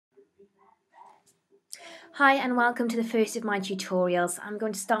Hi and welcome to the first of my tutorials. I'm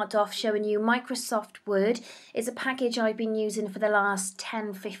going to start off showing you Microsoft Word. It's a package I've been using for the last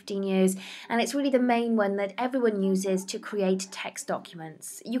 10-15 years, and it's really the main one that everyone uses to create text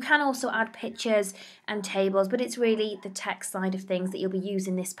documents. You can also add pictures and tables, but it's really the text side of things that you'll be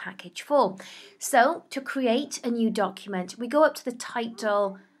using this package for. So to create a new document, we go up to the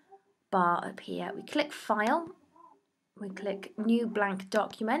title bar up here. We click File, we click New Blank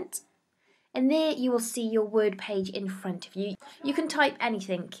Document. And there you will see your Word page in front of you. You can type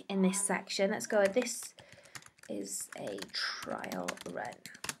anything in this section. Let's go, this is a trial run.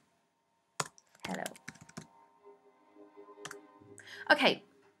 Hello. Okay,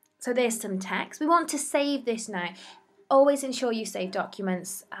 so there's some text. We want to save this now. Always ensure you save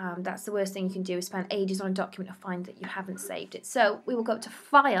documents. That's the worst thing you can do is spend ages on a document and find that you haven't saved it. So we will go to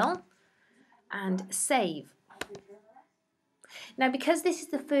File and Save. Now, because this is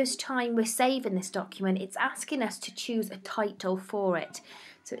the first time we're saving this document, it's asking us to choose a title for it.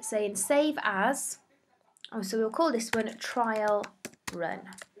 So it's saying Save As, so we'll call this one Trial Run.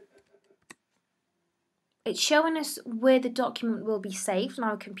 It's showing us where the document will be saved on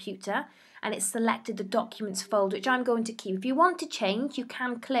our computer, and it's selected the Documents folder, which I'm going to keep. If you want to change, you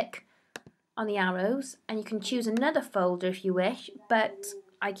can click on the arrows, and you can choose another folder if you wish, but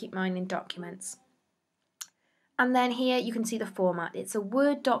I keep mine in Documents. And then here you can see the format. It's a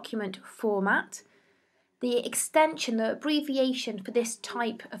Word document format. The extension, the abbreviation for this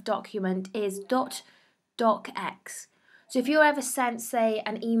type of document is .docx. So if you're ever sent, say,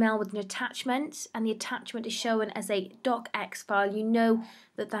 an email with an attachment and the attachment is shown as a docx file, you know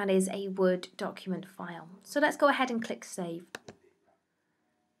that that is a Word document file. So let's go ahead and click Save.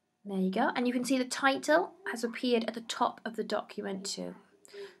 There you go. And you can see the title has appeared at the top of the document too.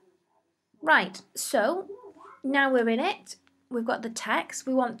 Right, so now we're in it, we've got the text,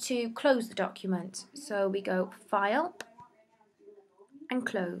 we want to close the document. So we go File and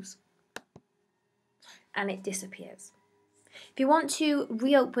Close, and it disappears. If you want to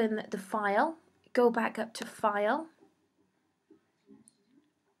reopen the file, go back up to File,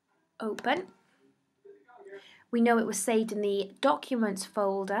 Open. We know it was saved in the Documents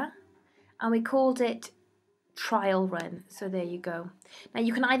folder, and we called it Trial Run, so there you go. Now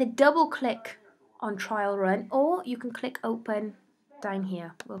you can either double click on Trial Run, or you can click Open down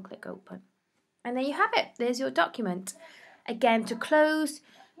here. We'll click Open. And there you have it. There's your document. Again, to close,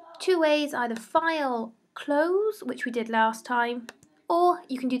 two ways, either File, Close, which we did last time, or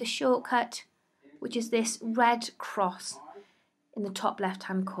you can do the shortcut, which is this red cross in the top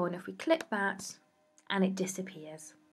left-hand corner. If we click that, and it disappears.